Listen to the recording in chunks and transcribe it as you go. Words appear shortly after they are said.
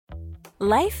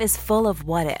Life is full of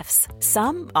what-ifs.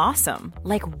 Some awesome,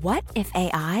 like what if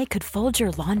AI could fold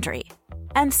your laundry?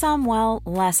 And some, well,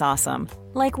 less awesome,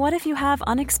 like what if you have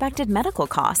unexpected medical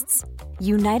costs?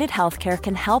 United Healthcare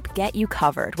can help get you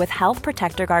covered with Health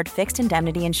Protector Guard fixed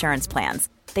indemnity insurance plans.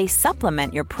 They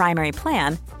supplement your primary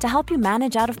plan to help you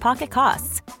manage out-of-pocket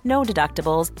costs. No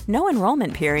deductibles, no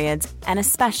enrollment periods, and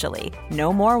especially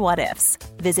no more what-ifs.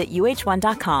 Visit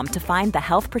uh1.com to find the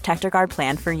Health Protector Guard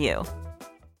plan for you.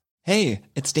 Hey,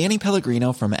 it's Danny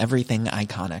Pellegrino from Everything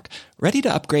Iconic. Ready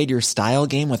to upgrade your style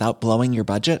game without blowing your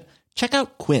budget? Check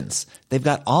out Quince. They've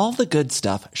got all the good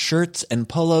stuff, shirts and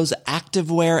polos,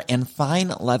 activewear, and fine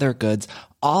leather goods,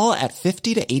 all at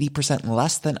 50 to 80%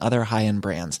 less than other high-end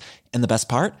brands. And the best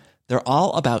part? They're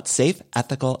all about safe,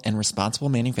 ethical, and responsible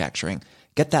manufacturing.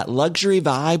 Get that luxury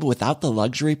vibe without the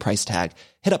luxury price tag.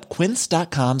 Hit up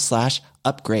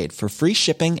quince.com/upgrade for free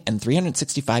shipping and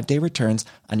 365-day returns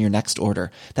on your next order.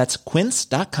 That's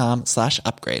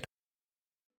quince.com/upgrade.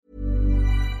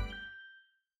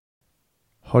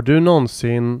 Har du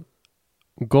någonsin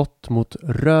gått mot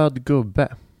röd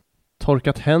gubbe?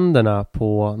 Torkat händerna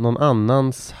på någon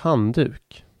annans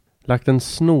handduk? Lagt en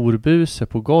snorbuse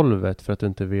på golvet för att du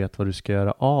inte vet vad du ska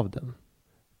göra av den?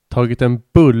 Tagit en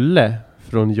bulle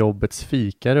från jobbets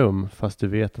fikarum fast du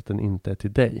vet att den inte är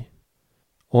till dig?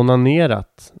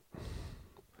 Onanerat?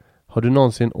 Har du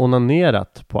någonsin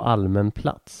onanerat på allmän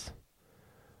plats?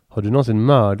 Har du någonsin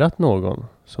mördat någon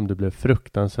som du blev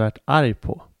fruktansvärt arg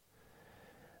på?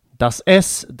 Das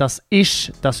Es, das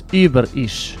Ich, das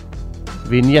Über-Ich.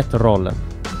 Vignettrollen.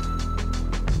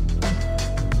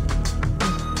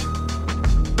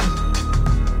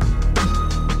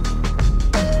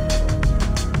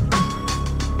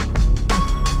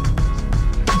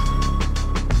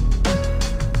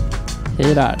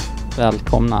 Hej där,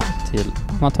 välkomna till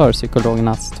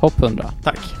Amatörpsykologernas topp 100.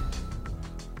 Tack.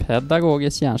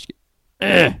 Pedagogisk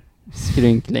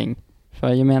hjärnskrynkling för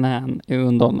gemene en i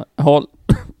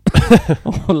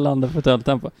hållande för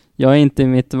tulltempo. Jag är inte i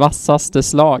mitt vassaste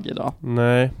slag idag.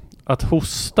 Nej, att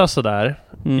hosta sådär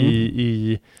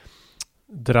i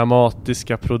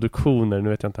dramatiska produktioner, nu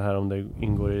vet jag inte här om det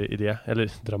ingår i det,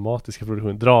 eller dramatiska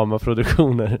produktioner,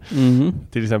 dramaproduktioner.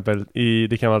 Till exempel,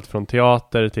 det kan vara allt från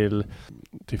teater till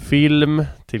film,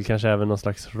 till kanske även någon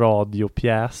slags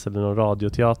radiopjäs eller någon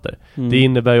radioteater. Det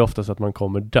innebär ju oftast att man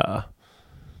kommer dö.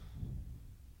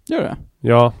 Gör det?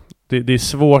 Ja, det är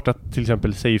svårt att till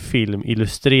exempel säga i film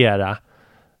illustrera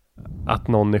att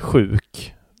någon är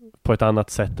sjuk på ett annat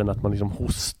sätt än att man liksom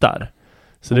hostar.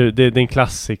 Så det är en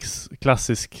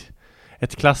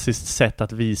ett klassiskt sätt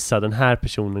att visa den här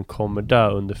personen kommer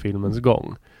dö under filmens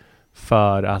gång.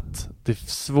 För att det är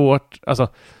svårt, alltså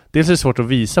dels är det svårt att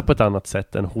visa på ett annat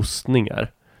sätt än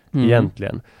hostningar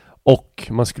egentligen. Och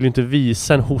man skulle inte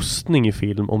visa en hostning i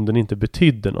film om den inte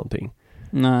betydde någonting.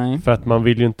 Nej. För att man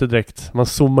vill ju inte direkt, man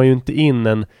zoomar ju inte in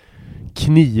en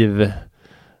kniv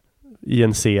i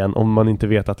en scen om man inte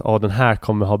vet att den här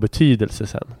kommer ha betydelse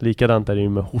sen. Likadant är det ju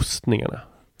med hostningarna.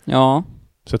 Ja.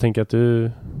 Så jag tänker att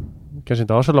du kanske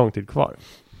inte har så lång tid kvar.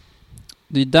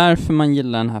 Det är därför man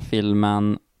gillar den här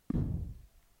filmen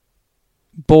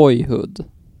Boyhood.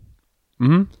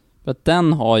 För att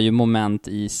den har ju moment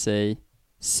i sig,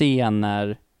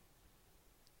 scener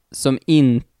som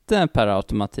inte per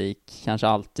automatik kanske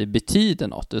alltid betyder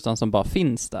något, utan som bara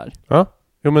finns där. Ja,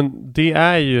 jo, men det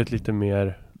är ju ett lite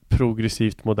mer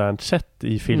progressivt modernt sätt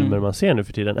i filmer man ser nu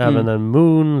för tiden. Även en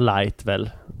Moonlight, väl,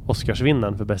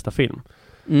 Oscarsvinnaren för bästa film.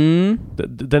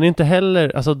 Den är inte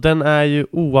heller, alltså den är ju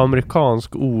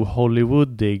oamerikansk,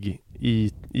 ohollywoodig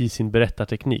i sin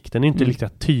berättarteknik. Den är inte lika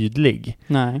tydlig.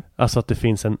 Nej. Alltså att det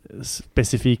finns en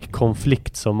specifik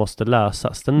konflikt som måste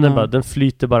lösas. Den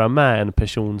flyter bara med en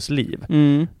persons liv.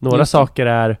 Några saker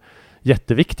är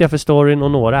jätteviktiga för storyn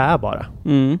och några är bara.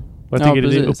 Och jag tycker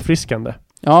det är uppfriskande.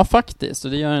 Ja, faktiskt.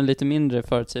 Och det gör den lite mindre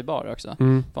förutsägbar också.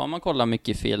 För om man kollar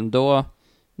mycket film, då...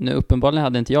 Nu uppenbarligen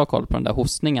hade inte jag koll på de där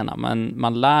hostningarna, men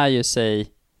man lär ju sig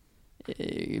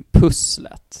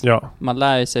pusslet. Ja. Man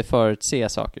lär ju sig förutse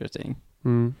saker och ting.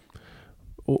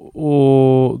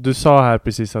 Och du sa här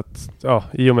precis att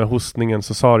i och med hostningen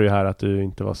så sa du ju här att du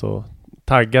inte var så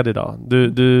taggad idag.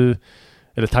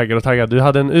 Eller taggad. Du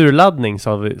hade en urladdning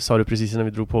sa du precis när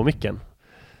vi drog på micken.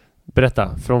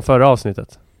 Berätta, från förra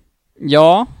avsnittet.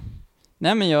 Ja.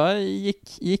 Nej, men jag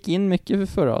gick in mycket för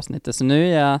förra avsnittet, så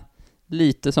nu är jag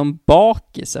lite som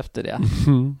bakis efter det.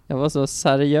 Jag var så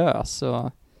seriös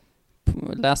och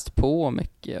läst på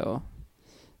mycket.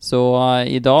 Så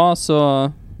idag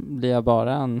så blir jag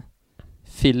bara en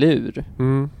filur.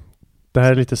 Det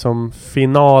här är lite som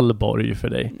finalborg för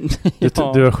dig.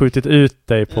 Ja. Du har skjutit ut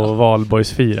dig på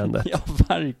valborgsfirandet. Ja,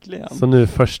 verkligen. Så nu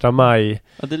 1 maj.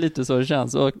 Ja, det är lite så det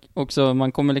känns. Och också,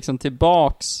 man kommer liksom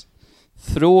tillbaks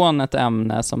från ett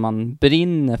ämne som man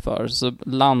brinner för, så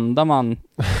landar man i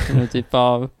en typ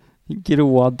av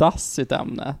grådassigt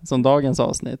ämne, som dagens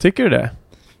avsnitt. Tycker du det?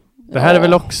 Det här är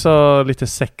väl också lite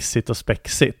sexigt och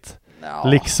spexigt. Ja.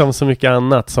 Liksom så mycket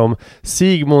annat som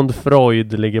Sigmund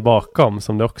Freud ligger bakom,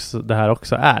 som det här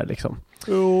också är liksom.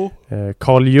 Jo.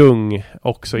 Carl Jung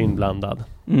också inblandad.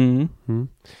 Mm.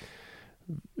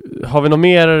 Har vi något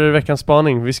mer veckans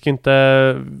spaning? Vi ska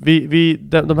inte...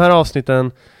 De här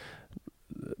avsnitten...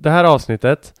 Det här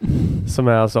avsnittet, som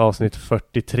är alltså avsnitt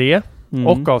 43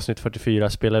 och avsnitt 44,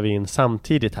 spelar vi in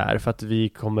samtidigt här, för att vi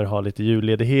kommer ha lite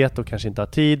julledighet och kanske inte ha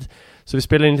tid. Så vi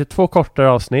spelar in lite 2 kortare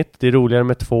avsnitt. Det är roligare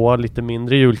med 2 lite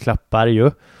mindre julklappar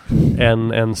ju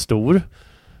än en stor.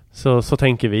 Så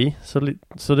tänker vi.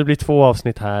 Så det blir 2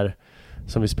 avsnitt här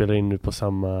som vi spelar in nu på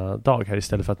samma dag här,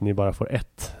 istället för att ni bara får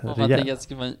ett. Om man tänker att det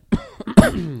ska vara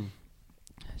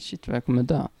shit, vad jag kommer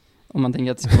dö. Om man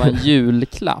tänker att det ska vara en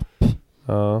julklapp.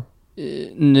 Ja.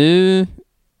 Nu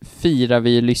firar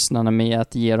vi lyssnarna med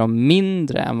att ge dem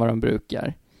mindre än vad de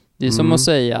brukar. Det är som att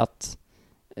säga att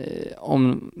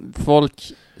om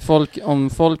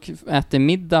folk äter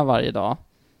middag varje dag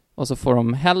och så får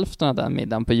de hälften av den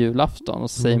middagen på julafton,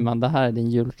 och så säger man, det här är din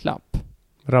julklapp.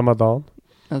 Ramadan.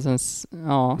 Alltså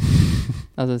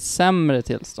alltså ett sämre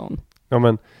tillstånd. Ja,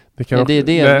 men det kan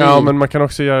men man kan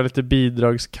också göra lite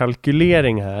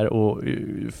bidragskalkylering här och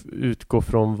utgå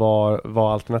från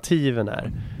vad alternativen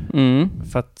är.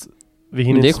 För att vi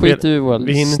hinner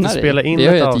inte spela in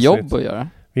ett avsnitt. Jobb att göra.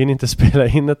 Vi hinner inte spela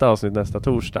in ett avsnitt nästa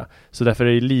torsdag. Så därför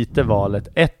är det lite valet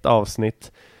 1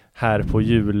 avsnitt här på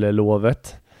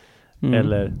jullovet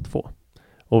eller 2.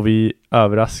 Och vi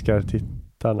överraskar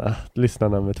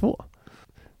lyssnarna med 2.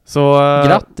 Så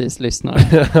grattis lyssnare.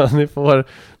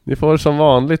 ni får som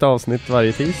vanligt avsnitt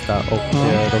varje tisdag, och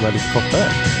de är lite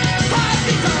kortare.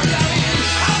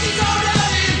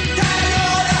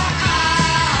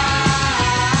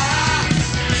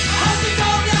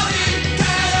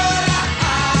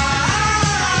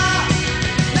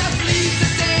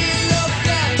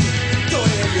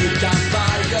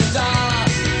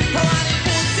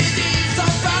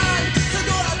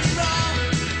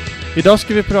 Idag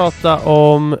ska vi prata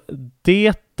om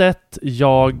detet,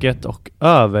 jaget och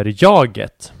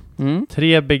överjaget.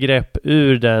 3 begrepp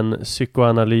ur den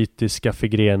psykoanalytiska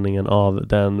förgreningen av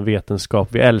den vetenskap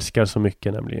vi älskar så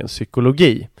mycket, nämligen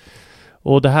psykologi.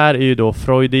 Och det här är ju då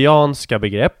freudianska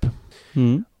begrepp.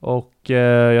 Och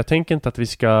jag tänker inte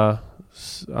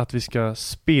att vi ska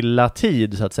spilla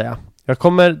tid, så att säga. Jag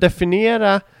kommer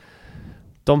definiera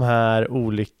de här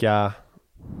olika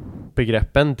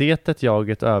begreppen: detet,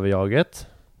 jaget, överjaget.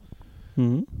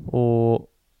 Och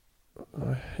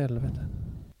helvete.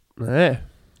 Nej.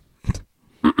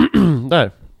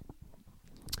 Där.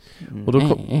 Och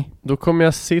då kommer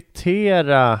jag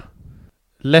citera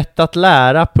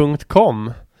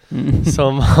lättatlära.com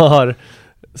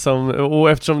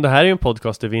och eftersom det här är en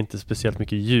podcast där vi inte speciellt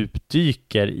mycket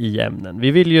djupdyker i ämnen.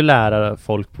 Vi vill ju lära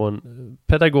folk på en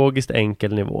pedagogiskt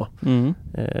enkel nivå.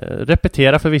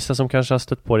 Repetera för vissa som kanske har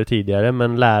stött på det tidigare,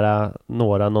 men lära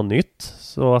några något nytt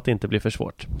så att det inte blir för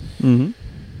svårt.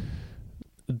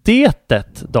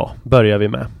 Detet då börjar vi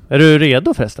med. Är du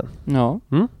redo förresten? Ja.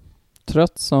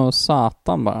 Trött som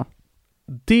satan bara.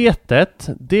 Detet,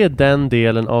 det är den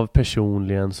delen av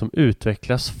personligen som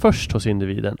utvecklas först hos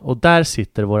individen, och där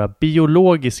sitter våra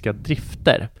biologiska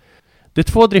drifter. De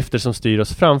 2 drifter som styr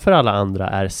oss framför alla andra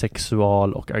är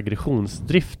sexual- och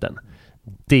aggressionsdriften.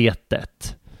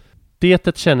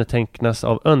 Detet kännetecknas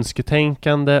av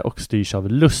önsketänkande och styrs av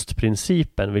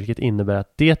lustprincipen, vilket innebär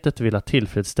att detet vill ha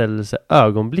tillfredsställelse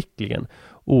ögonblickligen,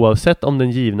 oavsett om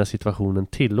den givna situationen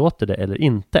tillåter det eller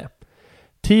inte.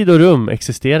 Tid och rum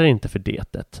existerar inte för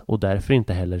detet, och därför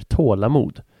inte heller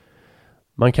tålamod.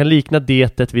 Man kan likna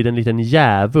detet vid en liten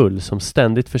djävul som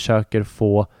ständigt försöker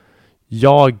få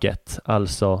jaget,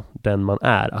 alltså den man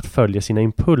är, att följa sina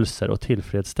impulser och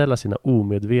tillfredsställa sina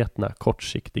omedvetna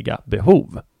kortsiktiga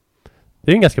behov.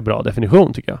 Det är en ganska bra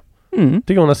definition, tycker jag.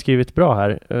 Tycker hon har skrivit bra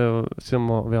här.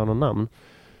 Som vi har någon namn.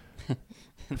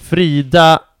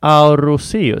 Frida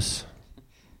Auroseus.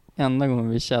 Enda gången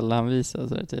vi källanvisar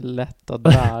så är det till lätt att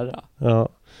lära.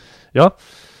 Ja.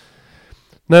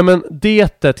 Nej, men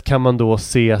detet kan man då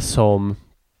se som,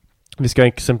 vi ska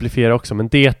exemplifiera också, men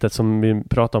detet som vi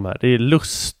pratar om här, det är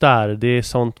lustar, det är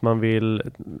sånt man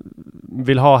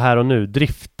vill ha här och nu,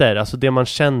 drifter, alltså det man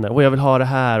känner, jag vill ha det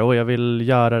här och jag vill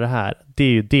göra det här. Det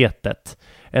är ju detet.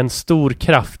 En stor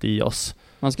kraft i oss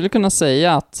Man skulle kunna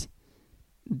säga att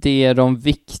det är de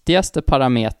viktigaste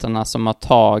parametrarna som har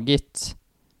tagit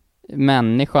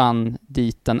människan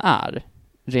dit den är,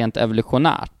 rent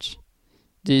evolutionärt.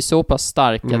 Det är ju så pass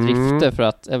starka drifter för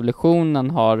att evolutionen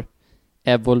har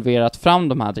evolverat fram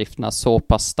de här drifterna så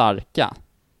pass starka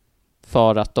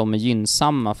för att de är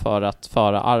gynnsamma för att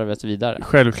föra arvet vidare.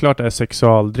 Självklart är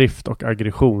sexualdrift och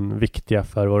aggression viktiga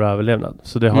för vår överlevnad.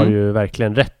 Så det har du ju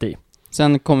verkligen rätt i.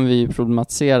 Sen kommer vi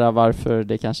problematisera varför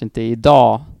det kanske inte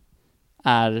idag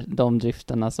är de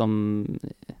drifterna som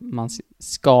man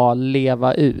ska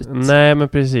leva ut. Nej, men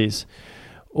precis.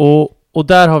 Och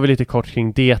där har vi lite kort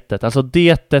kring detet. Alltså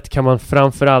detet kan man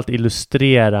framförallt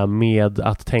illustrera med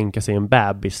att tänka sig en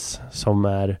bebis som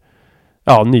är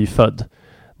nyfödd.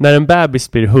 När en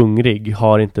bebis blir hungrig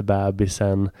har inte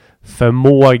bebisen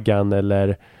förmågan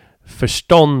eller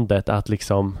förståndet att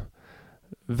liksom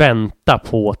vänta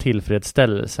på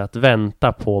tillfredsställelse, att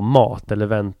vänta på mat eller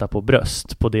vänta på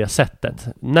bröst på det sättet.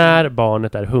 När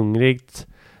barnet är hungrigt,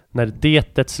 när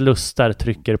detets lustar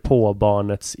trycker på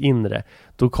barnets inre,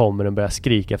 då kommer den börja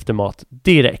skrika efter mat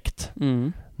direkt.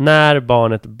 När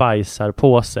barnet bajsar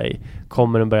på sig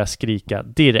kommer den börja skrika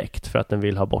direkt för att den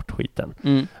vill ha bort skiten.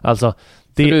 Alltså,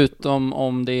 förutom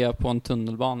om det är på en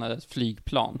tunnelbana eller ett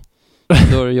flygplan.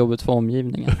 Då är det jobbigt för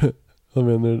omgivningen. Vad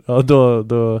menar du? Ja,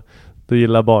 då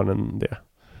gillar barnen det.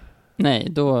 Nej,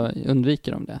 då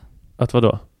undviker de det. Att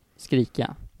vadå?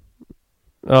 Skrika.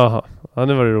 Jaha, ja,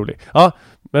 nu var det roligt. Ja,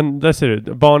 men där ser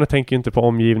du. Barnet tänker ju inte på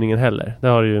omgivningen heller. Det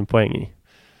har du ju en poäng i.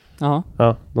 Ja.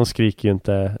 Ja, de skriker ju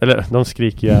inte. Eller de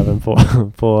skriker ju även på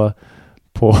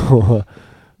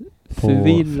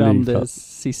förvirrande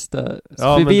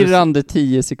förvirrande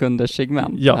 10 sekunders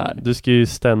segment. Ja, här. Du ska ju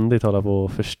ständigt hålla på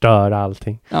och förstöra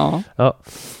allting. Ja.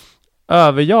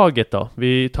 Överjaget då.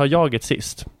 Vi tar jaget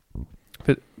sist.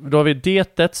 För då har vi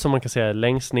detet som man kan säga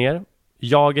längst ner,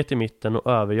 jaget i mitten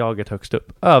och överjaget högst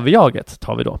upp. Överjaget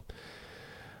tar vi då.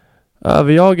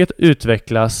 Överjaget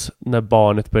utvecklas när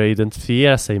barnet börjar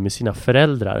identifiera sig med sina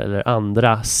föräldrar eller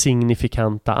andra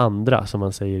signifikanta andra, som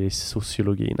man säger i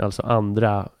sociologin, alltså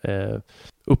andra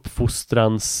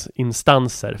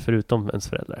uppfostransinstanser förutom ens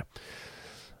föräldrar.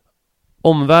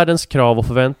 Omvärldens krav och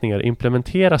förväntningar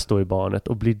implementeras då i barnet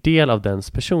och blir del av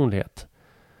dens personlighet.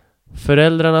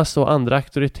 Föräldrarnas och andra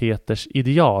auktoriteters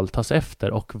ideal tas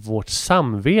efter och vårt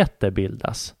samvete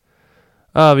bildas.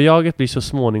 Överjaget blir så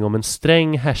småningom en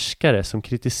sträng härskare som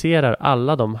kritiserar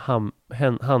alla de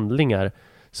handlingar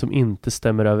som inte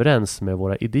stämmer överens med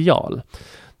våra ideal.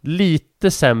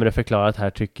 Lite sämre förklarat här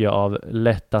tycker jag av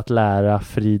Lätt att lära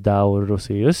Frida och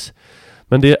Roseus.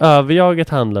 Men det överjaget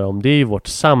handlar om, det är ju vårt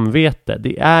samvete.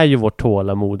 Det är ju vårt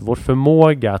tålamod, vår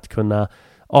förmåga att kunna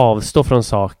avstå från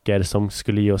saker som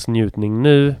skulle ge oss njutning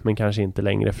nu men kanske inte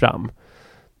längre fram.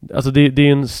 Alltså det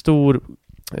är en stor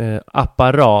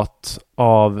apparat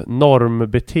av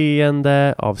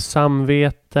normbeteende, av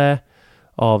samvete,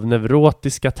 av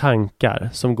neurotiska tankar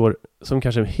som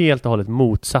kanske är helt och hållet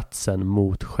motsatsen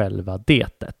mot själva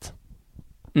detet.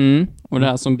 Och det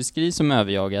här som beskrivs som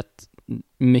överjaget,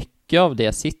 mycket av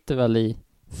det sitter väl i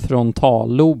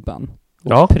frontalloben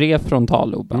och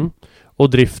prefrontalloben. Och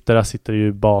drifterna sitter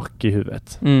ju bak i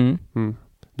huvudet.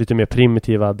 Lite mer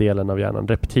primitiva delen av hjärnan,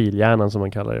 reptilhjärnan som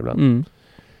man kallar det ibland.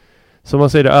 Så man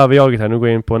säger det överjaget här, nu går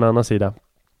jag in på en annan sida.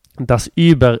 Das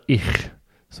Über-Ich,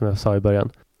 som jag sa i början.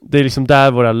 Det är liksom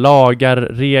där våra lagar,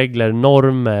 regler,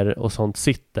 normer och sånt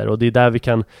sitter. Och det är där vi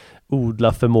kan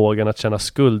odla förmågan att känna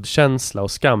skuldkänsla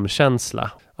och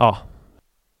skamkänsla. Ja.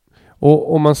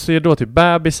 Och om man ser då till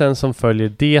bebisen som följer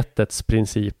detets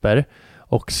principer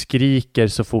och skriker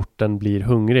så fort den blir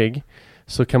hungrig,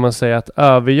 så kan man säga att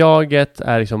överjaget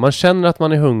är liksom, man känner att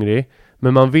man är hungrig,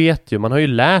 men man vet ju, man har ju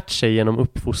lärt sig genom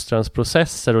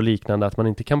uppfostransprocesser och liknande att man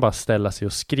inte kan bara ställa sig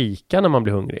och skrika när man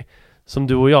blir hungrig. Som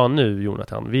du och jag nu,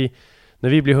 Jonathan. När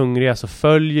vi blir hungriga så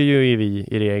följer ju vi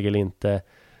i regel inte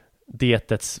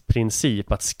detets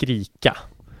princip att skrika.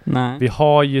 Nej. Vi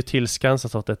har ju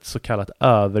tillskansat åt ett så kallat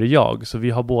överjag. Så vi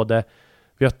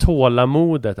har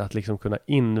tålamodet att liksom kunna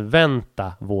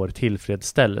invänta vår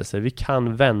tillfredsställelse. Vi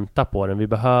kan vänta på den. Vi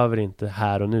behöver inte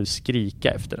här och nu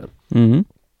skrika efter den.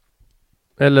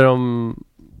 Eller om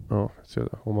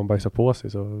man bajsar på sig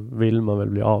så vill man väl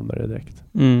bli av med det direkt.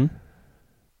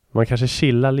 Man kanske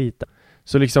chillar lite.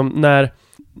 Så liksom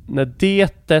när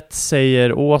detet säger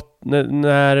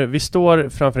när vi står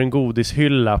framför en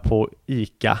godishylla på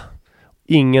ICA,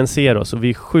 ingen ser oss och vi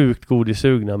är sjukt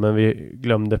godisugna men vi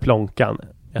glömde plånkan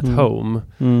at home.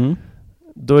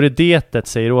 Då är det detet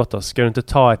säger åt oss, ska du inte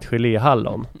ta ett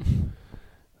geléhallon?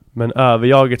 Men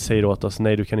överjaget säger åt oss,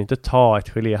 nej, du kan inte ta ett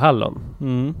geléhallon.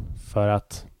 För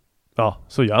att,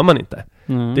 så gör man inte.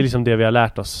 Det är liksom det vi har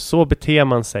lärt oss. Så beter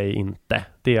man sig inte.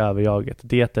 Det är överjaget.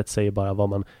 Detet säger bara vad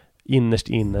man innerst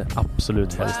inne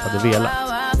absolut helst hade velat.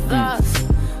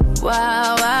 Wow,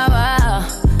 wow, wow.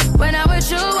 When I'm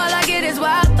with you, all I get is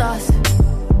wild thoughts.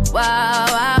 Wow,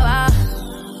 wow, wow.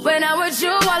 When I'm with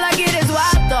you, all I get is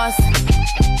wild thoughts.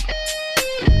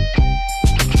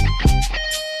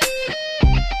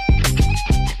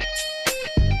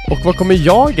 Och vad kommer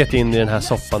jaget in i den här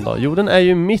soppan då? Jo, den är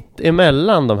ju mitt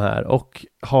emellan de här och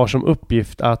har som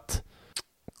uppgift att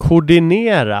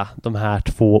koordinera de här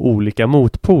två olika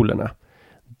motpolerna.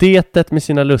 Detet med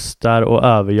sina lustar och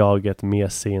överjaget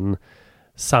med sin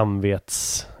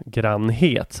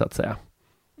samvetsgrannhet, så att säga.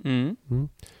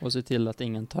 Och se till att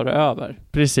ingen tar över.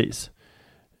 Precis.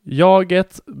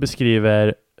 Jaget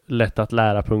beskriver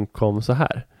lättatlära.com så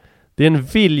här. Det är en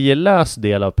viljelös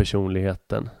del av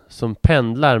personligheten som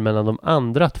pendlar mellan de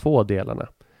andra två delarna.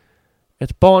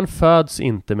 Ett barn föds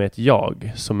inte med ett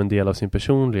jag som en del av sin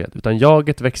personlighet, utan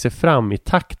jaget växer fram i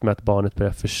takt med att barnet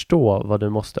börjar förstå vad det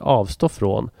måste avstå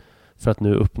från för att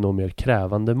nu uppnå mer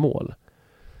krävande mål.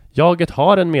 Jaget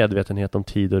har en medvetenhet om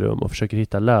tid och rum och försöker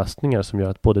hitta lösningar som gör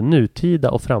att både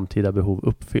nutida och framtida behov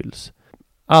uppfylls.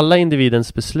 Alla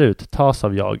individens beslut tas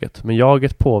av jaget, men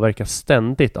jaget påverkas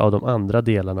ständigt av de andra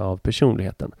delarna av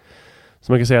personligheten.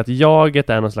 Så man kan säga att jaget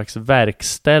är någon slags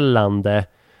verkställande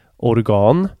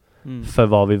organ för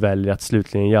vad vi väljer att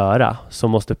slutligen göra,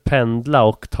 som måste pendla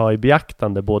och ta i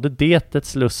beaktande både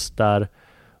detets lustar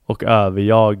och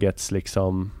överjagets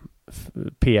liksom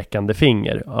pekande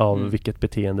finger av vilket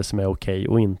beteende som är okej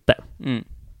och inte.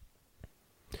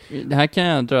 Det här kan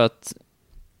jag dra ett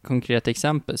konkret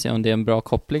exempel, se om det är en bra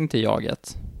koppling till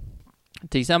jaget.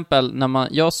 Till exempel när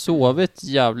jag har sovit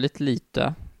jävligt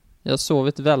lite. Jag har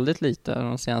sovit väldigt lite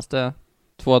de senaste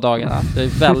 2 dagarna. Jag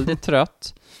är väldigt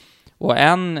trött. Och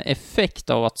en effekt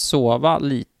av att sova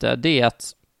lite, det är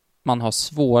att man har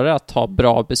svårare att ta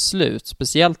bra beslut,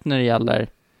 speciellt när det gäller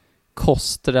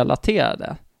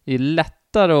kostrelaterade. Det är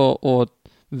lättare att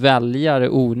välja det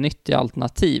onyttiga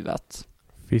alternativet.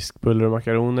 Fiskbullar och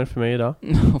makaroner för mig idag.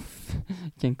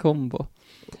 Vilken kombo.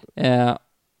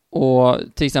 Och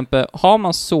till exempel, har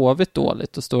man sovit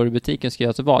dåligt och står i butiken och ska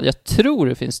göra ett val, jag tror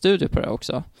det finns studier på det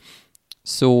också,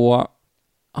 så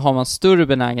har man större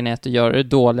benägenhet att göra det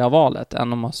dåliga valet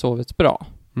än om man har sovit bra.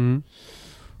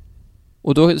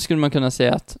 Och då skulle man kunna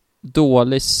säga att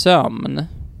dålig sömn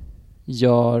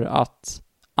gör att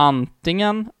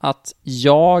antingen att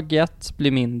jaget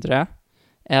blir mindre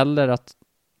eller att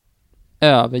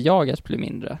överjaget blir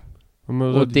mindre.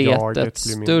 Och detet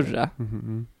större.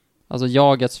 Alltså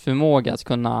jagets förmåga att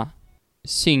kunna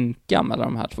synka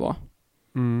mellan de här två.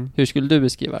 Hur skulle du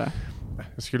beskriva det?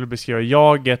 Jag skulle beskriva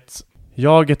jaget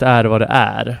är vad det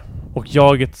är. Och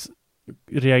jaget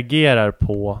reagerar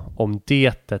på om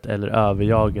detet eller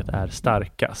överjaget är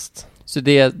starkast. Så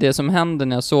det som händer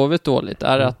när jag sovit dåligt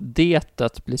är att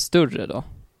detet blir större då?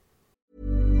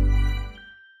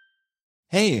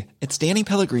 Hey, it's Danny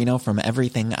Pellegrino from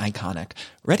Everything Iconic.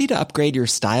 Ready to upgrade your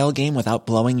style game without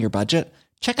blowing your budget?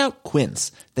 Check out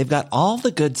Quince. They've got all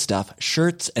the good stuff,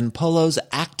 shirts and polos,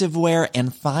 activewear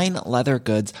and fine leather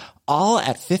goods, all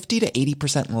at 50 to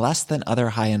 80% less than other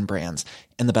high-end brands.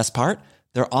 And the best part?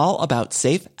 They're all about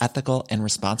safe, ethical, and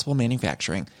responsible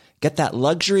manufacturing. Get that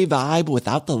luxury vibe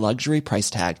without the luxury price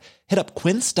tag. Hit up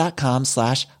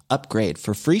quince.com/upgrade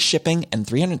for free shipping and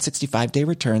 365-day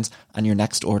returns on your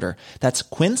next order. That's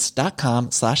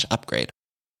quince.com/upgrade.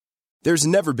 There's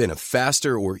never been a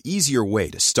faster or easier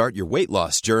way to start your weight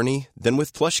loss journey than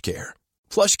with PlushCare.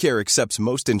 PlushCare accepts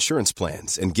most insurance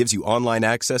plans and gives you online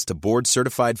access to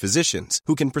board-certified physicians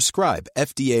who can prescribe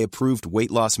FDA-approved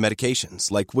weight loss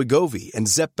medications like Wegovy and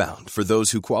Zepbound for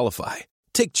those who qualify.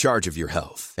 Take charge of your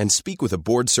health and speak with a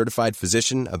board-certified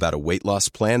physician about a weight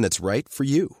loss plan that's right for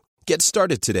you. Get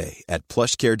started today at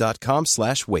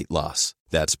plushcare.com/weightloss.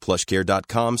 That's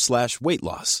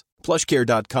plushcare.com/weightloss.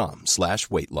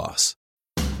 plushcare.com/weightloss.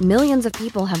 Millions of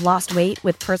people have lost weight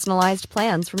with personalized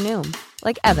plans from Noom.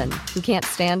 Like Evan, who can't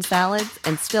stand salads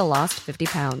and still lost 50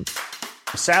 pounds.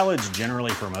 Salads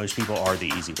generally for most people are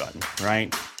the easy button,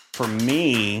 right? For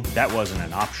me, that wasn't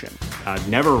an option. I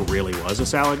never really was a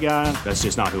salad guy. That's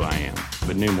just not who I am.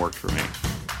 But Noom worked for me.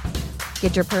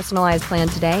 Get your personalized plan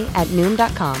today at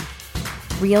Noom.com.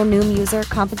 Real Noom user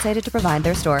compensated to provide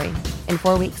their story. In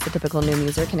 4 weeks, the typical Noom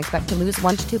user can expect to lose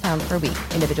 1 to 2 pounds per week.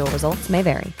 Individual results may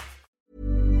vary.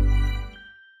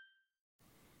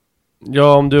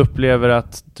 Ja, om du upplever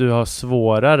att du har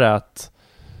svårare att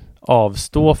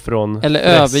avstå från eller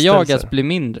överjaget blir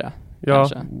mindre.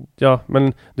 Ja,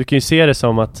 men du kan ju se det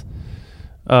som att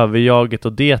överjaget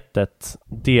och detet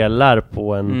delar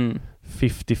på en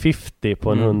 50-50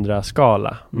 på en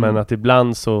 100-skala. Men att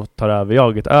ibland så tar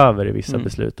överjaget över i vissa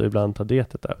beslut och ibland tar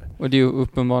detet över. Och det är ju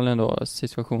uppenbarligen då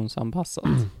situationsanpassat.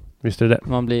 Visst är det.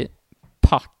 Om man blir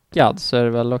packad så är det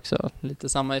väl också lite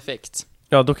samma effekt.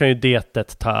 Ja, då kan ju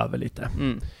detet ta över lite.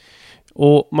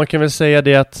 Och man kan väl säga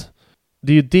det att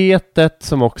det är ju detet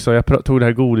som också, jag tog det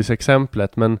här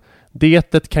godisexemplet, men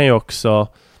detet kan ju också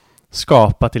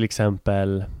skapa till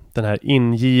exempel den här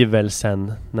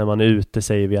ingivelsen när man är ute,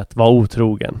 säger vi, att vara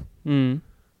otrogen.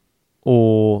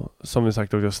 Och som vi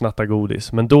sagt också snatta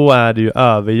godis. Men då är det ju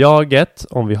överjaget,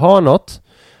 om vi har något,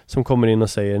 som kommer in och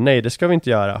säger nej, det ska vi inte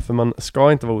göra, för man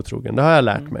ska inte vara otrogen. Det har jag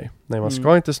lärt mig. Nej, man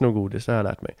ska inte sno godis, det har jag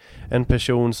lärt mig. En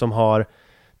person som har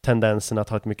tendensen att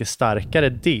ha ett mycket starkare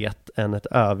det än ett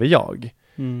överjag,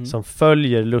 som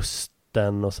följer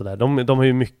lusten och sådär. De har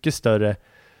ju mycket större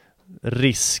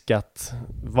risk att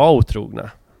vara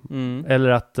otrogna. Eller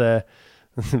att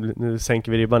nu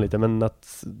sänker vi ribban lite, men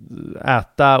att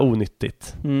äta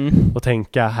onyttigt och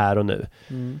tänka här och nu.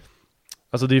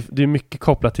 Alltså det är mycket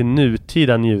kopplat till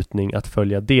nutida njutning att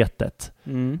följa detet.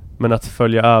 Men att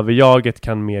följa överjaget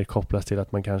kan mer kopplas till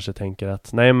att man kanske tänker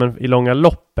att nej, men i långa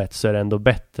loppet så är det ändå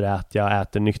bättre att jag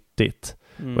äter nyttigt.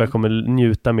 Och jag kommer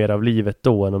njuta mer av livet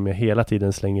då än om jag hela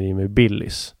tiden slänger i mig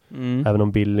Billys. Även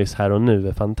om Billys här och nu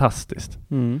är fantastiskt.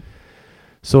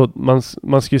 Så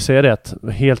man ska ju säga det att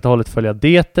helt och hållet följa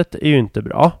detet är ju inte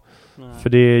bra. För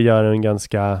det gör en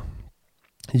ganska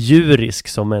djurisk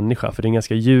som människa. För det är en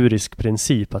ganska djurisk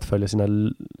princip att följa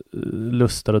sina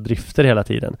lustar och drifter hela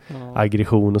tiden.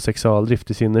 Aggression och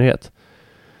sexualdrift i synnerhet.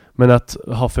 Men att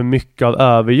ha för mycket av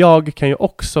överjag kan ju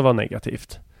också vara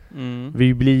negativt.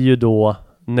 Vi blir ju då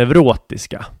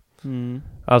neurotiska.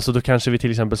 Alltså då kanske vi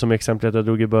till exempel, som exemplet jag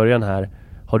drog i början här,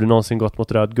 har du någonsin gått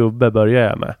mot röd gubbe, börjar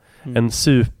jag med.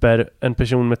 En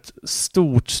person med ett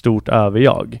stort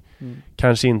överjag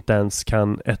kanske inte ens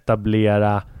kan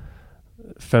etablera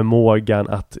förmågan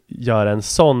att göra en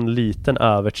sån liten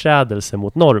överträdelse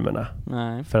mot normerna.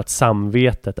 För att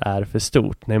samvetet är för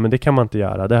stort. Nej, men det kan man inte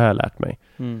göra, det har jag lärt mig.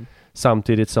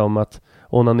 Samtidigt som att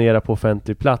onanera på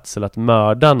offentlig plats eller att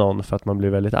mörda någon för att man blir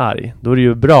väldigt arg. Då är det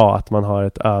ju bra att man har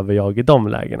ett överjag i de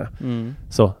lägena.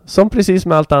 Så, som precis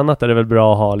med allt annat är det väl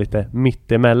bra att ha lite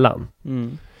mitt emellan.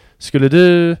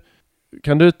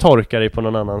 Kan du torka dig på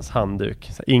någon annans handduk?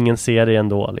 Så ingen ser dig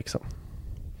ändå liksom.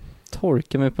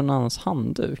 Torka mig på någon annans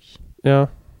handduk? Ja.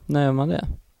 När gör man det?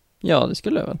 Ja, det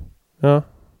skulle jag väl. Ja.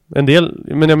 En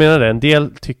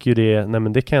del tycker ju det, nej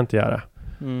men det kan jag inte göra.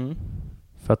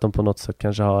 För att de på något sätt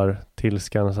kanske har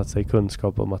tillskansat sig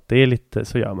kunskap om att det är lite,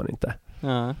 så gör man inte.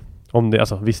 Om det,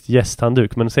 alltså visst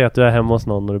gästhandduk, men säg att du är hemma hos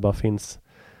någon och det bara finns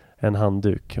en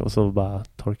handduk och så bara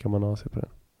torkar man av sig på den.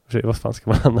 Vad fan ska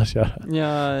man annars göra?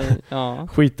 Ja.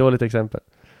 Skitdåligt exempel.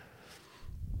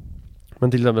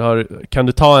 Men till exempel kan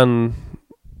du ta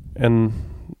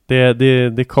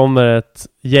det kommer ett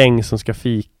gäng som ska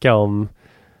fika om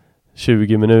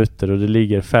 20 minuter och det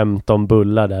ligger 15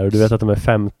 bullar där och du vet att de är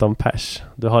 15 pers.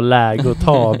 Du har läge att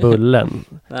ta bullen.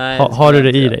 Nej, har du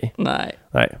det i dig?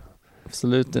 Nej.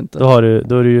 Absolut inte.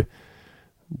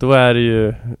 Då är det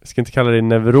ju, jag ska inte kalla det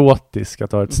neurotisk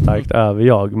att ha ett starkt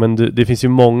överjag, men det finns ju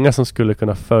många som skulle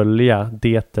kunna följa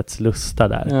detets lusta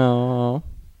där. Ja.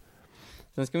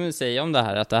 Sen ska man säga om det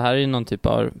här att det här är någon typ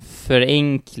av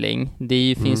förenkling.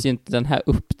 Finns ju inte den här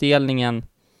uppdelningen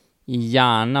i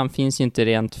hjärnan finns ju inte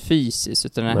rent fysiskt,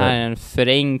 utan det här är en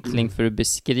förenkling för att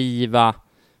beskriva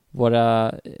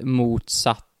våra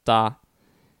motsatta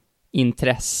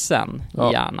intressen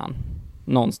i hjärnan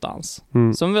någonstans.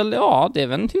 Som väl, det är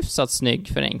väl en hyfsat snygg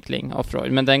förenkling av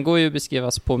Freud, men den går ju att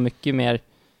beskrivas på mycket mer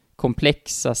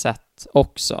komplexa sätt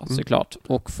också, såklart,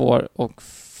 och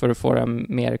för att få den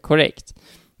mer korrekt.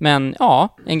 Men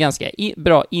en ganska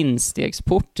bra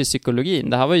instegsport till psykologin.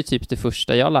 Det här var ju typ det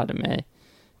första jag lärde mig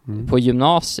på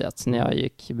gymnasiet när jag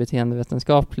gick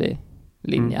beteendevetenskaplig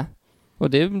linje. Och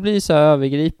det blir så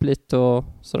övergripligt och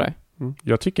sådär.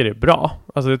 Jag tycker det är bra.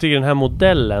 Alltså jag tycker den här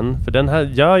modellen, för den här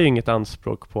gör ju inget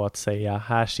anspråk på att säga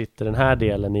här sitter den här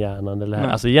delen i hjärnan eller här.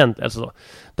 Alltså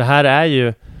det här är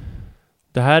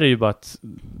ju bara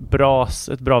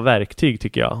ett bra verktyg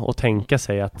tycker jag, att tänka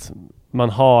sig att man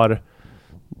har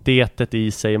detet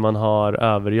i sig, man har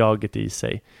överjaget i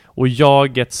sig. Och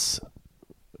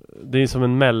det är som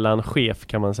en mellanchef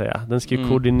kan man säga. Den ska ju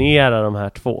koordinera de här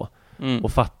två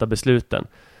och fatta besluten.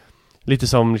 Lite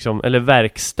som liksom, eller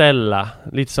verkställa,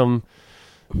 lite som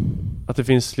att det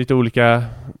finns lite olika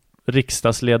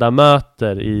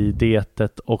riksdagsledamöter i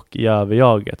detet och i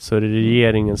överjaget, så är det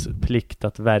regeringens plikt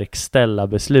att verkställa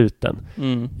besluten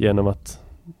genom att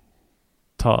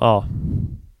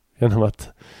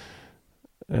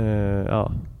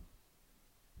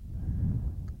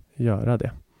göra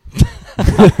det.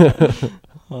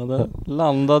 Ja, där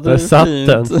landade där du satt fint.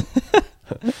 Den.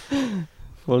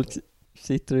 Folk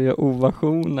sitter och gör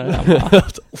ovationer hemma.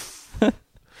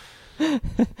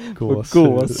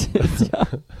 Gåshud. Ja.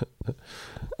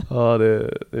 Ja,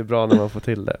 det är bra när man får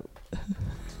till det.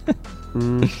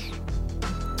 Mm.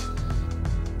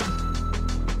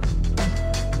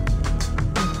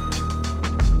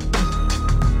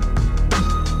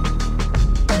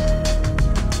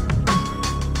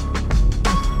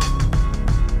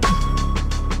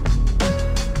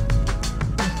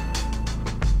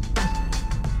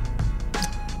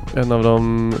 En av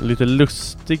de lite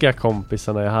lustiga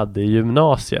kompisarna jag hade i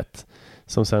gymnasiet,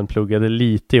 som sen pluggade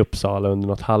lite i Uppsala under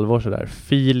något halvår sådär.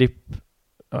 Filip,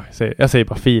 jag säger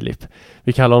bara Filip.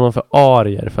 Vi kallar honom för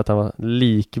Arier för att han var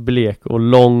likblek och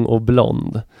lång och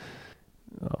blond.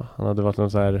 Ja, han hade varit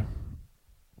någon så här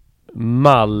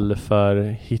mall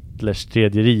för Hitlers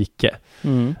tredje rike.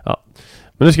 Ja.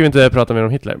 Men nu ska vi inte prata mer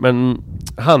om Hitler. Men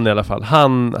han i alla fall,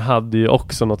 han hade ju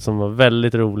också något som var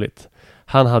väldigt roligt.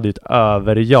 Han hade ju ett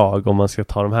överjag, om man ska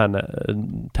ta de här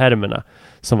termerna,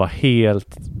 som var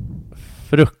helt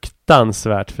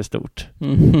fruktansvärt för stort.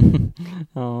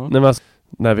 Ja.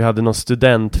 När vi hade någon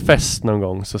studentfest någon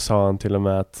gång så sa han till och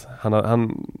med att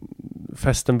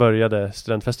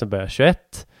studentfesten började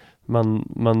 21.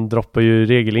 Man droppar ju i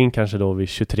regel in kanske då vid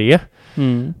 23.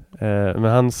 Men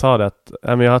han sa det att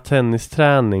jag har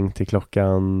tennisträning till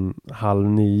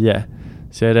 8:30.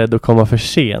 Så jag är rädd att komma för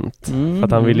sent. För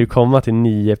att han vill ju komma till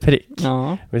 9 prick.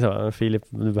 Ja. Vi sa, Filip,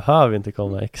 du behöver inte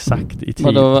komma exakt i tid.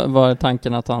 Men då var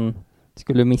tanken att han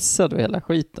skulle missa då hela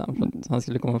skiten för att han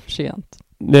skulle komma för sent?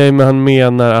 Nej, men han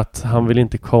menar att han vill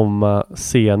inte komma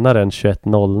senare än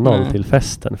 21:00 till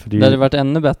festen. För det hade varit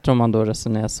ännu bättre om man då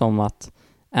resonerar som att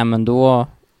men då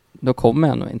kommer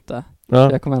jag nog inte.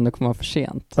 Ja. Jag kommer ändå komma för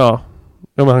sent. Ja,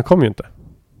 men han kom ju inte.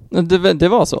 Det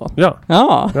var så? Ja.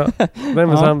 Ja. Nej,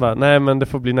 men så han bara, nej men det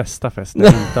får bli nästa fest när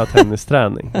jag inte har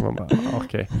tennisträning. Och man bara,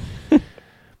 okej.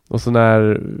 Och så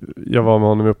när jag var med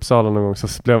honom i Uppsala någon gång så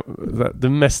blev det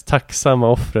mest tacksamma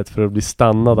offret för att bli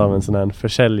stannad av en sån här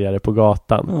försäljare på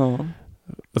gatan. Ja.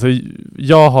 Alltså,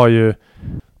 jag har ju,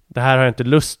 det här har jag inte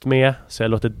lust med, så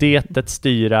jag låter detet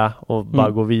styra och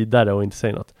bara gå vidare och inte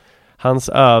säga något. Hans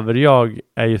överjag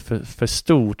är ju för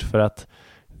stort för att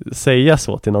säga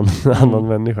så till någon annan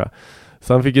människa.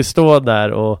 Så han fick ju stå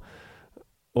där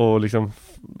och liksom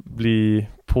bli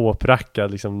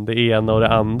påprackad liksom det ena och det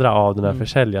andra av den här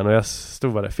försäljaren. Och jag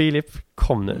stod bara där, Filip,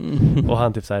 kom nu. Och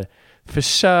han typ så här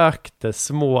försökte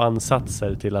små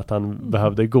ansatser till att han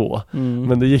behövde gå.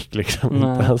 Men det gick liksom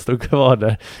inte. Han stod kvar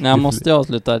där. Nej, han måste ju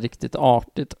avsluta riktigt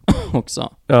artigt också.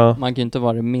 Ja. Man kan ju inte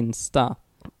vara det minsta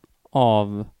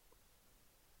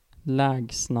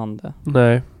avlägsnande.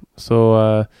 Nej, så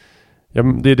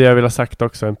det är det jag vill ha sagt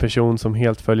också. En person som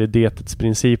helt följer detets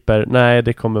principer, nej,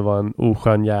 det kommer vara en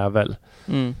oskön jävel.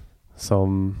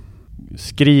 Som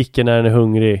skriker när den är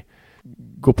hungrig,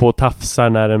 går på och tafsar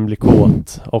när den blir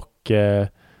kåt och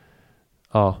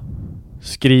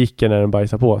skriker när den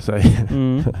bajsar på sig.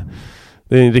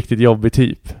 Det är en riktigt jobbig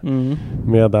typ.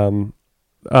 Medan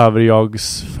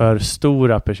överjags för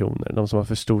stora personer, de som har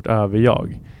för stort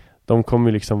överjag, de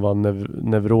kommer liksom vara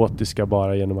neurotiska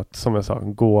bara genom att, som jag sa,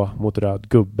 gå mot röd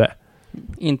gubbe.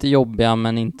 Inte jobbiga,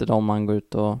 men inte de man går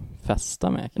ut och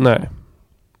festar med. Nej,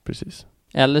 precis.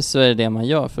 Eller så är det man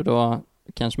gör, för då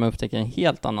kanske man upptäcker en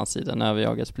helt annan sida när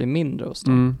överjaget blir mindre hos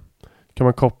dem. Kan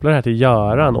man koppla det här till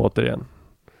Göran återigen?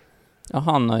 Ja,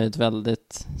 han har ju ett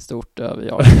väldigt stort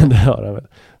överjag. Det har han väl.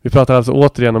 Vi pratar alltså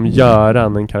återigen om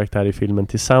Göran, en karaktär i filmen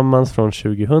Tillsammans från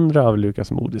 2000 av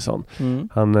Lukas Moodysson.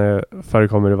 Han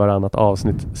förekommer i varannat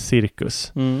avsnitt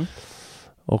Cirkus.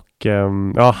 Och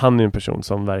han är en person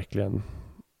som verkligen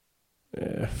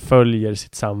följer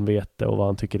sitt samvete och vad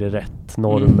han tycker är rätt.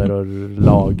 Normer och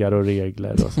lagar och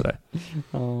regler och sådär.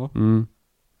 Ja.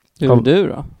 Hur är du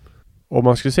då? Om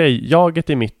man skulle säga jaget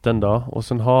i mitten då, och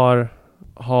sen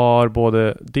har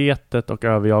både detet och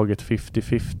överjaget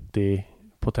 50-50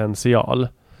 potential.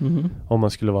 Om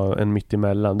man skulle vara en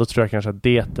mittemellan, då tror jag kanske att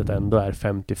detet ändå är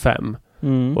 55.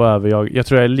 Och överjag, jag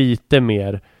tror jag är lite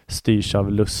mer styrs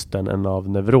av lusten än av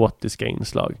neurotiska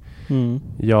inslag.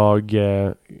 Jag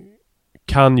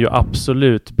kan ju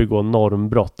absolut begå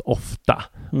normbrott ofta.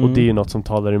 Och det är ju något som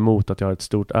talar emot att jag har ett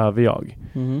stort överjag.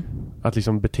 Att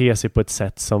liksom bete sig på ett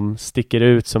sätt som sticker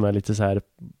ut, som är lite så här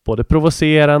både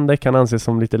provocerande, kan anses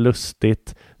som lite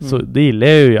lustigt. Så det gillar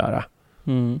jag ju att göra.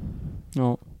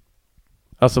 Ja.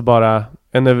 Alltså bara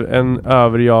en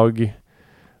överjag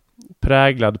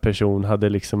präglad person hade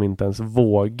liksom inte ens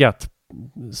vågat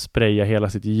spraya hela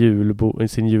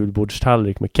sin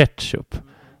julbordstallrik med ketchup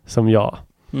som jag.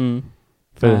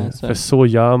 För så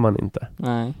gör man inte.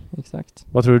 Nej, exakt.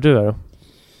 Vad tror du är då?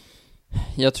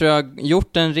 Jag tror jag har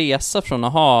gjort en resa från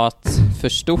att ha ett för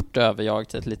stort överjag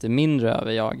till ett lite mindre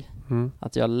överjag.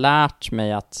 Att jag har lärt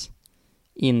mig att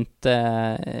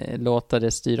inte låta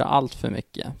det styra allt för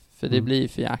mycket. För det blir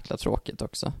för jäkla tråkigt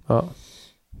också. Ja.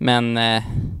 Men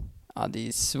det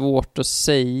är svårt att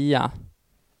säga.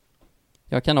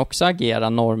 Jag kan också agera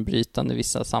normbrytande i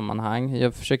vissa sammanhang.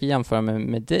 Jag försöker jämföra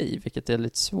med dig, vilket är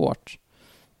lite svårt.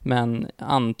 Men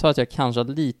antar att jag kanske har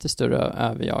lite större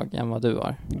överjag än vad du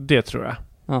har. Det tror jag.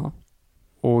 Ja.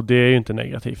 Och det är ju inte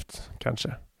negativt,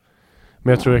 kanske.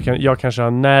 Men jag tror jag kanske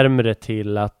har närmare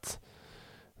till att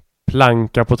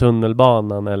planka på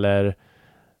tunnelbanan eller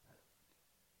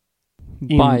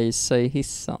bajsa i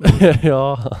hissen.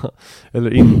 Ja,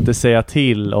 eller inte säga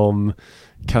till om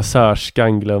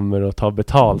kassörskan glömmer att ta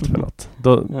betalt för något.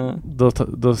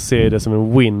 Då ser jag det som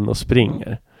en win och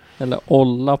springer. Eller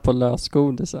olla på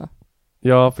lösgodisa.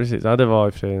 Ja, precis. Ja, det var i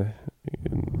och för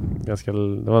sig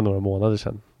det var några månader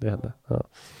sedan det hände. Ja.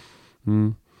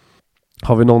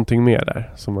 Har vi någonting mer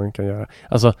där som man kan göra?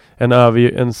 Alltså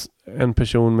en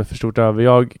person med för stort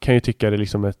överjag kan ju tycka det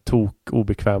liksom är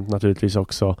obekvämt naturligtvis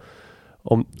också.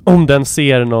 Om den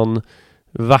ser någon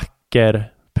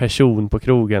vacker person på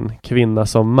krogen, kvinna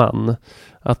som man,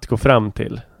 att gå fram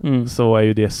till, så är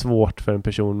ju det svårt för en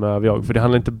person med överjag. För det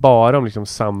handlar inte bara om liksom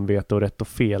samvete och rätt och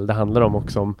fel. Det handlar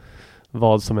också om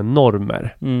vad som är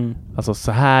normer. Alltså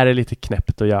så här är lite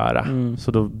knäppt att göra.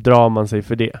 Så då drar man sig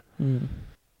för det.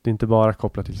 Det är inte bara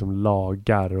kopplat till liksom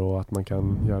lagar och att man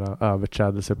kan göra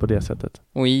överträdelser på det sättet.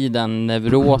 Och i den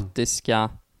neurotiska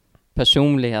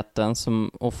personligheten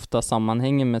som ofta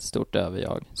sammanhänger med ett stort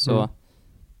överjag så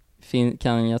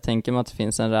kan jag tänka mig att det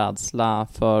finns en rädsla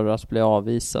för att bli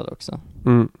avvisad också.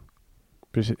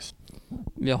 Precis.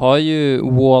 Vi har ju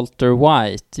Walter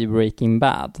White i Breaking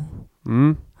Bad.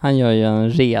 Han gör ju en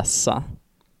resa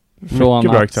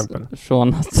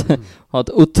från att ha ett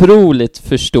otroligt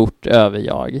för stort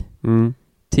överjag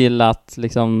till att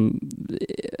liksom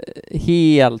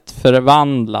helt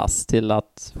förvandlas till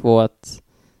att få ett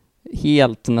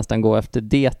helt nästan gå efter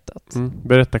detet.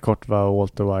 Berätta kort vad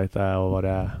Walter White är och vad det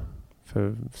är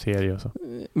för serie och så.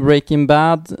 Breaking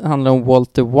Bad handlar om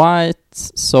Walter White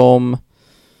som,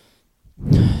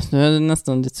 nu är det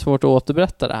nästan lite svårt att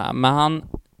återberätta det här, men han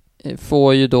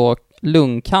får ju då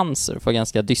lungcancer, får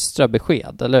ganska dystra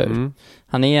besked, eller hur?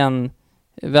 Han är en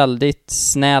väldigt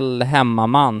snäll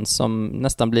hemmaman som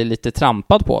nästan blir lite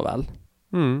trampad på väl?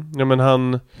 Ja, men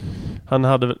han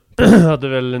hade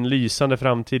väl en lysande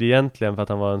framtid egentligen för att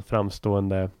han var en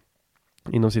framstående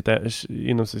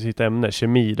inom sitt ämne,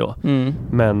 kemi då.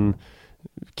 Men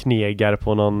knegar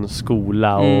på någon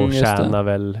skola och tjänar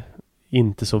väl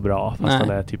inte så bra fast han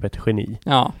är typ ett geni.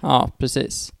 Ja,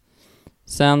 precis.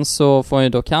 Sen så får han ju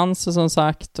då cancer som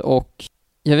sagt, och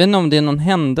jag vet inte om det är någon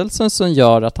händelse som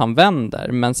gör att han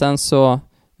vänder, men sen så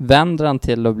vänder han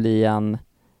till att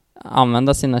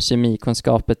använda sina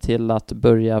kemikunskaper till att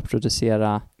börja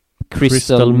producera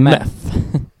crystal meth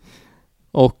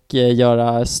och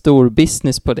göra stor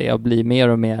business på det och bli mer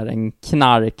och mer en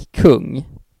knarkkung.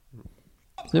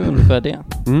 Så det är ungefär det.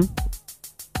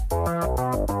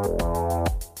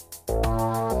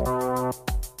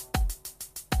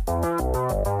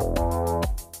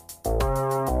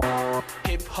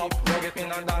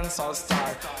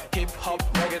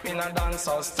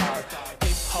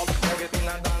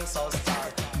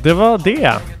 Det var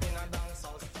det.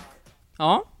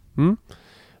 Ja.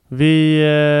 Vi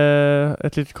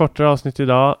ett lite kortare avsnitt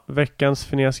idag. Veckans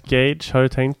Phineas Gage. Har du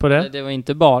tänkt på det? Det var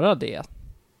inte bara det.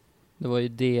 Det var ju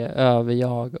det över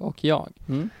jag och jag.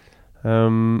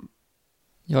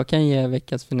 Jag kan ge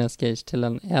veckans Phineas Gage till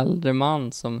en äldre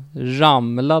man som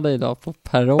ramlade idag på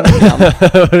perrongen.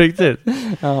 Riktigt?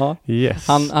 Ja. Yes.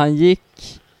 Han gick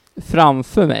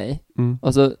framför mig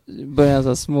och så började han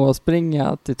så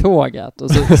småspringa till tåget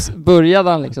och så började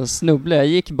han liksom snubbla. Jag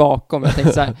gick bakom. Jag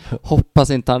tänkte så här, hoppas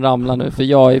inte han ramlar nu för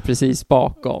jag är precis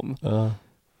bakom.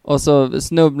 Och så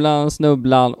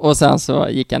snubblade han och sen så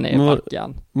gick han ner i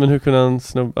backen. Men hur kunde han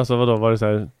snubbla? Alltså vadå, var det så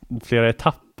här flera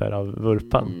etapper av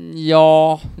vurpan?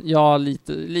 Ja,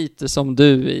 lite som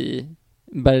du i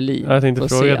Berlin. Jag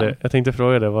tänkte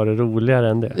fråga det, var det roligare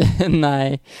än det?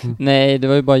 Nej, det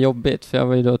var ju bara jobbigt för jag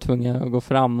var ju då tvungen att gå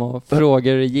fram och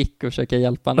fråga hur det gick och försöka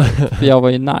hjälpa honom, för jag var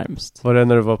ju närmst. Var det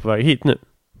när du var på väg hit nu?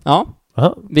 Ja.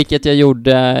 Aha. Vilket jag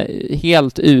gjorde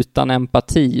helt utan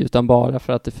empati, utan bara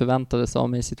för att det förväntades av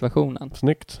mig i situationen.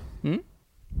 Snyggt.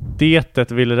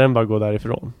 Detet ville den bara gå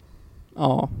därifrån.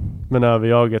 Ja. Men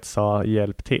överjaget sa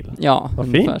hjälp till. Ja, vad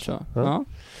ungefär fint. Så. Ja.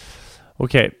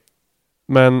 Okej.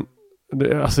 Men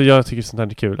Alltså jag tycker sånt här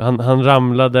är kul. Han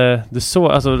ramlade,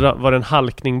 alltså var det en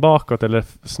halkning bakåt eller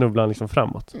snubblade han liksom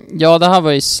framåt? Ja, det här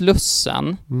var i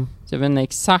Slussen. Så jag vet inte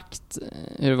exakt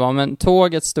hur det var, men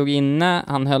tåget stod inne,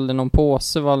 han höll någon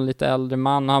påse, var lite äldre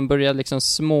man, och han började liksom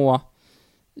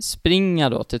springa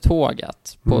då till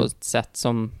tåget på ett sätt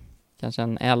som kanske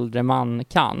en äldre man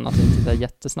kan, alltså inte det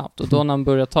jättesnabbt. Och då när han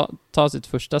började ta sitt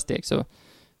första steg så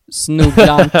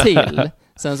snubblade han till.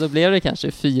 Sen så blev det kanske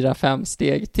 4-5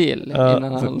 steg till innan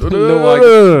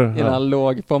han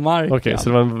låg på marken. Okej, så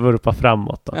det var en vurpa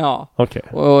framåt då? Ja. Okay.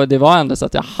 Och det var ändå så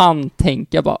att jag hann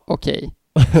tänka bara, okej,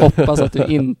 hoppas att du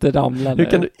inte ramlar nu.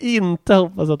 Hur kan du inte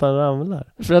hoppas att han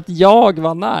ramlar? För att jag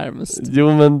var närmast.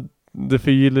 Jo, men det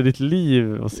förgyller ditt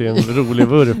liv och se en rolig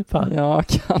vurpa. Ja,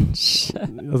 kanske.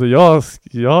 Alltså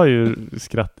jag har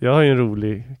ju en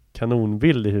rolig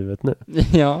kanonbild i huvudet nu.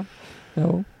 Ja.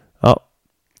 Jo. Ja.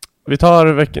 Vi tar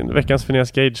veckans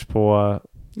Phineas Gage på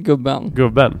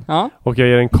Gubben. Ja. Och jag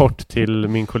ger en kort till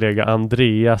min kollega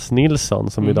Andreas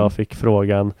Nilsson som idag fick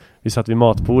frågan. Vi satt vid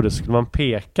matbordet, så skulle man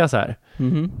peka så här.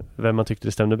 Vem man tyckte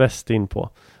det stämde bäst in på.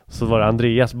 Så var det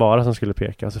Andreas bara som skulle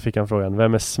peka. Så fick han frågan,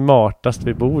 vem är smartast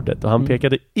vid bordet? Och han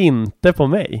pekade inte på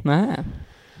mig. Nej.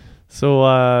 Så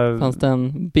fanns det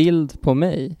en bild på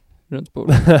mig runt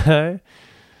bordet? Nej.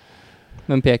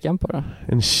 Men pekade han på det?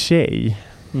 En tjej.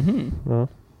 Ja.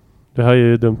 Det hör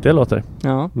ju dumt det låter.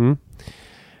 Ja.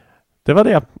 Det var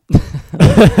det.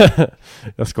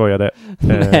 Jag skojade.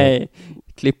 Nej,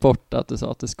 klipp bort att du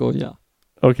sa att du skojar.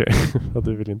 Okej,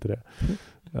 du vill inte det.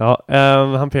 Ja,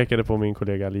 han pekade på min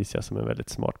kollega Alicia som är en väldigt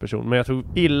smart person. Men jag tog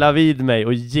illa vid mig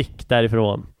och gick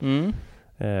därifrån.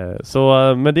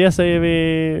 Så med det säger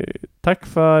vi tack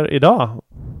för idag.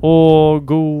 Och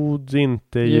god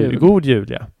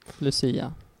jul, ja.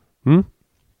 Lucia.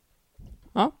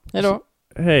 Ja, hej då.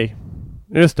 Hej.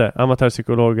 Just det,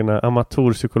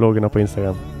 amatörpsykologerna på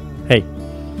Instagram. Hej.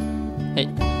 Hej.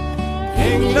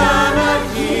 Änglarna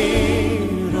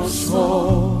ger oss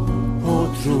svar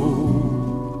och tro,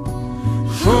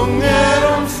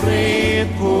 sjunger om fred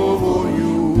på vår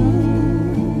jord.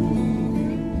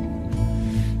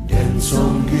 Den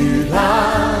som Gud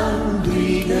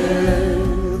aldrig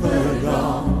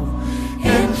övergav,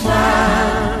 en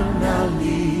stjärna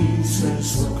lyser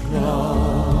så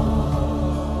klar.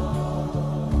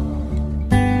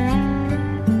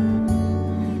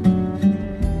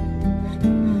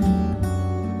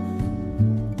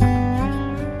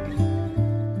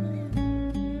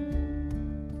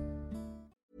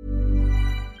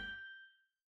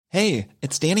 Hey,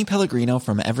 it's Danny Pellegrino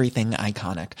from Everything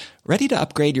Iconic. Ready to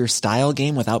upgrade your style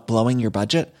game without blowing your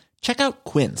budget? Check out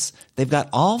Quince. They've got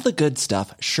all the good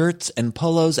stuff, shirts and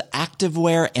polos,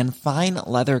 activewear, and fine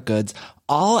leather goods,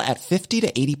 all at 50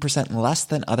 to 80% less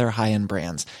than other high-end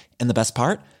brands. And the best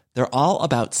part? They're all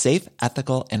about safe,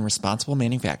 ethical, and responsible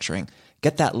manufacturing.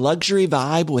 Get that luxury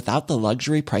vibe without the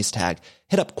luxury price tag.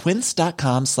 Hit up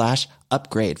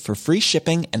quince.com/upgrade for free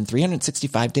shipping and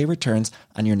 365-day returns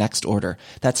on your next order.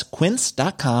 That's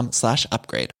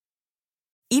quince.com/upgrade.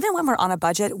 Even when we're on a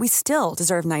budget, we still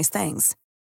deserve nice things.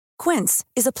 Quince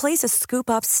is a place to scoop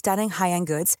up stunning high-end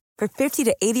goods for 50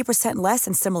 to 80% less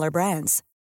than similar brands.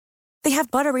 They have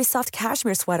buttery soft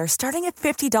cashmere sweaters starting at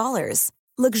 $50,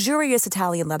 luxurious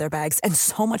Italian leather bags, and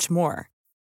so much more.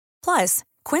 Plus,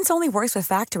 Quince only works with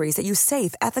factories that use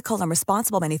safe, ethical, and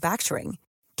responsible manufacturing.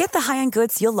 Get the high-end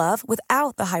goods you'll love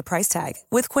without the high price tag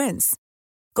with Quince.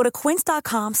 Go to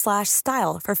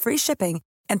quince.com/style for free shipping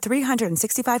and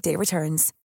 365-day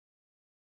returns.